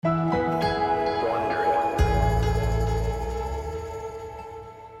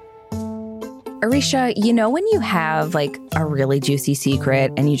Arisha, you know when you have like a really juicy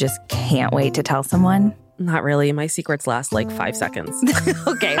secret and you just can't wait to tell someone? Not really. My secrets last like 5 seconds.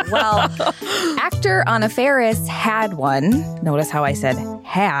 Okay, well, actor Anna Faris had one. Notice how I said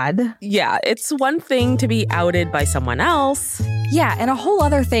had. Yeah, it's one thing to be outed by someone else. Yeah, and a whole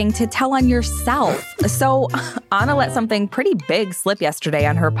other thing to tell on yourself. So Anna let something pretty big slip yesterday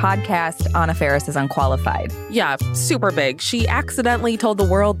on her podcast, Anna Faris is Unqualified. Yeah, super big. She accidentally told the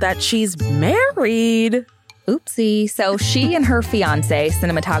world that she's married. Oopsie. So she and her fiancé,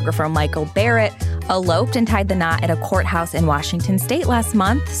 cinematographer Michael Barrett, eloped and tied the knot at a courthouse in Washington state last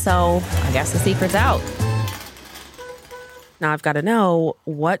month. So I guess the secret's out. Now I've got to know,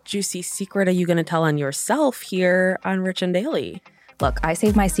 what juicy secret are you going to tell on yourself here on Rich and Daily? Look, I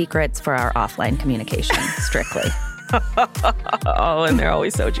save my secrets for our offline communication, strictly. Oh, and they're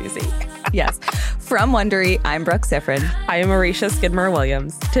always so juicy. Yes. From Wondery, I'm Brooke Siffrin. I am Arisha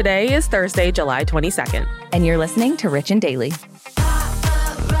Skidmore-Williams. Today is Thursday, July 22nd. And you're listening to Rich and Daily.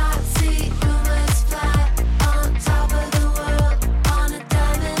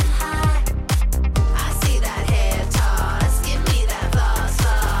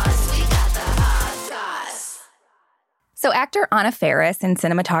 So actor Anna Faris and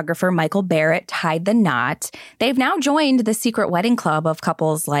cinematographer Michael Barrett tied the knot. They've now joined the secret wedding club of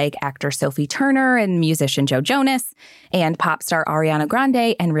couples like actor Sophie Turner and musician Joe Jonas, and pop star Ariana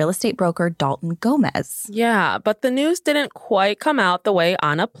Grande and real estate broker Dalton Gomez. Yeah, but the news didn't quite come out the way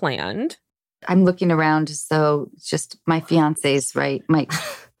Anna planned. I'm looking around, so it's just my fiance's right.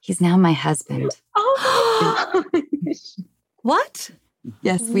 He's now my husband. Oh, what?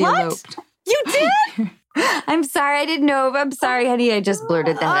 Yes, we eloped. You did? I'm sorry, I didn't know. I'm sorry, honey. I just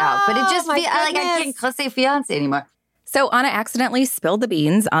blurted that out. But it just my I can't say fiance anymore. So Anna accidentally spilled the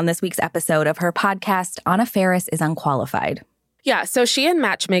beans on this week's episode of her podcast, Anna Faris is Unqualified. Yeah, so she and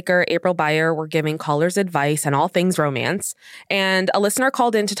matchmaker April Beyer were giving callers advice on all things romance. And a listener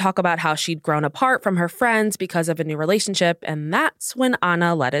called in to talk about how she'd grown apart from her friends because of a new relationship. And that's when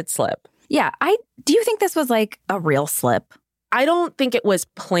Anna let it slip. Yeah, do you think this was like a real slip? I don't think it was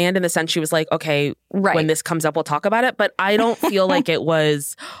planned in the sense she was like, okay, right, when this comes up, we'll talk about it. But I don't feel like it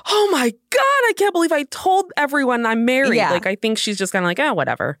was, oh my God, I can't believe I told everyone I'm married. Yeah. Like, I think she's just kind of like,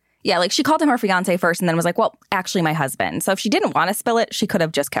 whatever. Yeah, like she called him her fiancé first and then was like, well, actually my husband. So if she didn't want to spill it, she could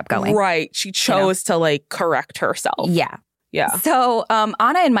have just kept going. Right. She chose to like correct herself. Yeah. Yeah. So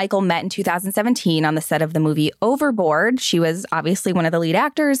Anna and Michael met in 2017 on the set of the movie Overboard. She was obviously one of the lead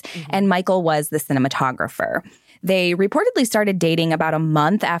actors, and Michael was the cinematographer. They reportedly started dating about a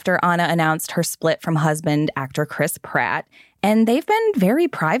month after Anna announced her split from husband, actor Chris Pratt. And they've been very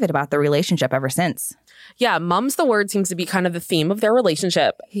private about the relationship ever since. Yeah, mum's the word seems to be kind of the theme of their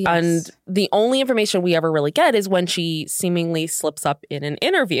relationship. Yes. And the only information we ever really get is when she seemingly slips up in an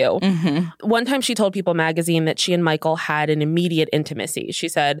interview. Mm-hmm. One time she told People magazine that she and Michael had an immediate intimacy. She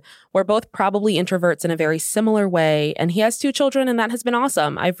said, we're both probably introverts in a very similar way, and he has 2 children, and that has been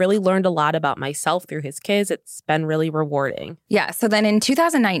awesome. I've really learned a lot about myself through his kids. It's been really rewarding. Yeah, so then in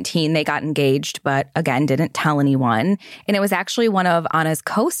 2019, they got engaged, but again, didn't tell anyone. And it was actually one of Anna's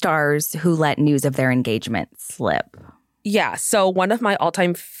co-stars who let news of their engagement slip. Yeah, so one of my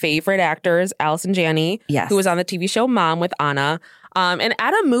all-time favorite actors, Allison Janney, yes, who was on the TV show Mom with Anna. And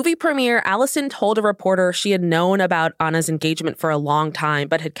at a movie premiere, Allison told a reporter she had known about Anna's engagement for a long time,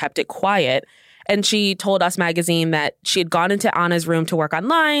 but had kept it quiet. And she told Us Magazine that she had gone into Anna's room to work on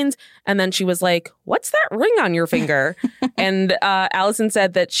lines. And then she was like, what's that ring on your finger? And Allison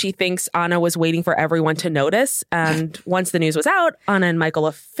said that she thinks Anna was waiting for everyone to notice. And once the news was out, Anna and Michael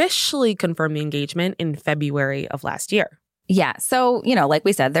officially confirmed the engagement in February of last year. Yeah. So, like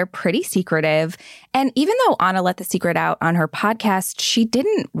we said, they're pretty secretive. And even though Anna let the secret out on her podcast, she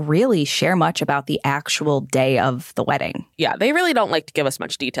didn't really share much about the actual day of the wedding. Yeah, they really don't like to give us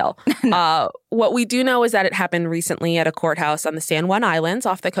much detail. No. What we do know is that it happened recently at a courthouse on the San Juan Islands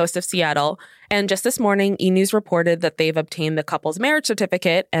off the coast of Seattle. And just this morning, E! News reported that they've obtained the couple's marriage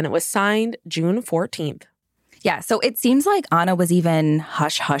certificate, and it was signed June 14th. Yeah. So it seems like Anna was even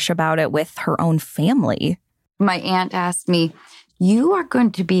hush-hush about it with her own family. My aunt asked me, you are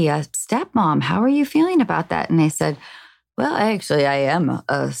going to be a stepmom. How are you feeling about that? And I said, well, actually, I am a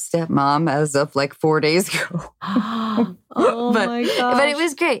stepmom as of like 4 days ago. Oh, my gosh. But it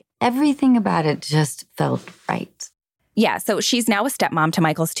was great. Everything about it just felt right. Yeah, so she's now a stepmom to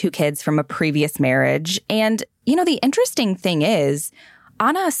Michael's 2 kids from a previous marriage. And, the interesting thing is,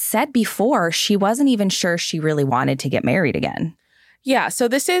 Anna said before she wasn't even sure she really wanted to get married again. Yeah, so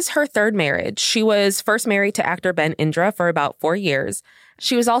this is her third marriage. She was first married to actor Ben Indra for about 4 years.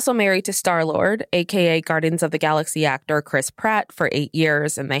 She was also married to Star-Lord, a.k.a. Guardians of the Galaxy actor Chris Pratt, for 8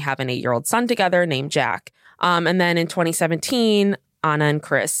 years, and they have an 8-year-old son together named Jack. And then in 2017, Anna and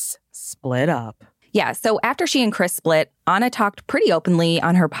Chris split up. Yeah, so after she and Chris split, Anna talked pretty openly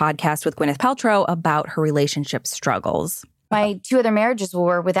on her podcast with Gwyneth Paltrow about her relationship struggles. My 2 other marriages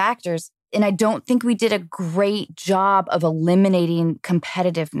were with actors, and I don't think we did a great job of eliminating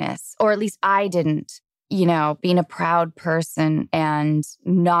competitiveness, or at least I didn't. You know, being a proud person and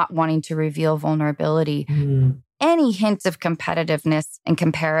not wanting to reveal vulnerability. Mm-hmm. Any hint of competitiveness and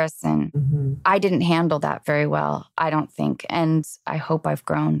comparison, mm-hmm. I didn't handle that very well, I don't think. And I hope I've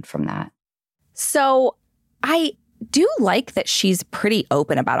grown from that. So I do like that she's pretty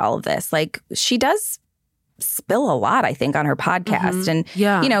open about all of this. Like, she does spill a lot, I think, on her podcast. Mm-hmm.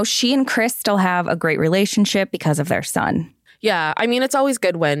 And, you know, she and Chris still have a great relationship because of their son. Yeah. I mean, it's always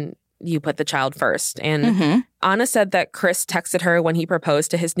good when you put the child first. And Anna said that Chris texted her when he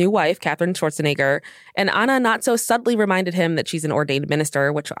proposed to his new wife, Katherine Schwarzenegger. And Anna not so subtly reminded him that she's an ordained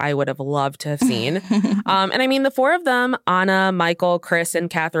minister, which I would have loved to have seen. And I mean, the 4 of them, Anna, Michael, Chris, and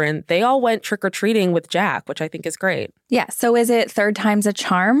Katherine, they all went trick-or-treating with Jack, which I think is great. Yeah. So is it third time's a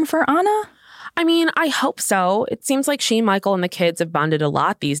charm for Anna? I mean, I hope so. It seems like she, Michael, and the kids have bonded a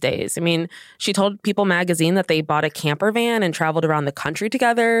lot these days. I mean, she told People magazine that they bought a camper van and traveled around the country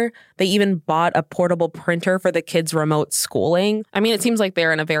together. They even bought a portable printer for the kids' remote schooling. I mean, it seems like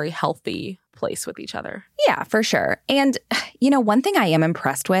they're in a very healthy place with each other. Yeah, for sure. And, you know, one thing I am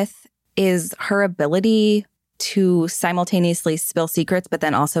impressed with is her ability to simultaneously spill secrets, but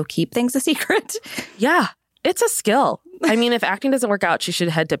then also keep things a secret. Yeah. It's a skill. I mean, if acting doesn't work out, she should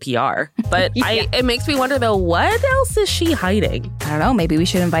head to PR. But it makes me wonder, though, what else is she hiding? I don't know. Maybe we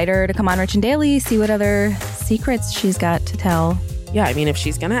should invite her to come on Rich and Daily, see what other secrets she's got to tell. Yeah, I mean, if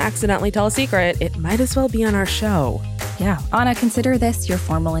she's going to accidentally tell a secret, it might as well be on our show. Yeah. Anna, consider this your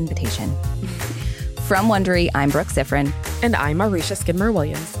formal invitation. From Wondery, I'm Brooke Sifrin. And I'm Marisha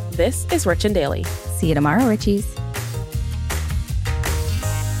Skidmore-Williams. This is Rich and Daily. See you tomorrow, Richies.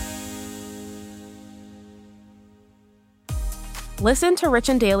 Listen to Rich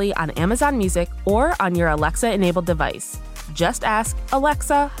and Daily on Amazon Music or on your Alexa-enabled device. Just ask,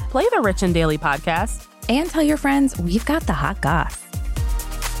 Alexa, play the Rich and Daily podcast. And tell your friends we've got the hot goss.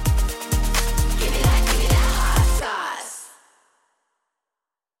 Give me that hot sauce.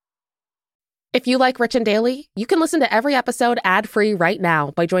 If you like Rich and Daily, you can listen to every episode ad-free right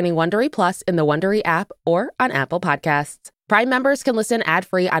now by joining Wondery Plus in the Wondery app or on Apple Podcasts. Prime members can listen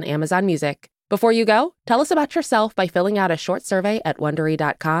ad-free on Amazon Music. Before you go, tell us about yourself by filling out a short survey at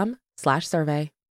Wondery.com/survey.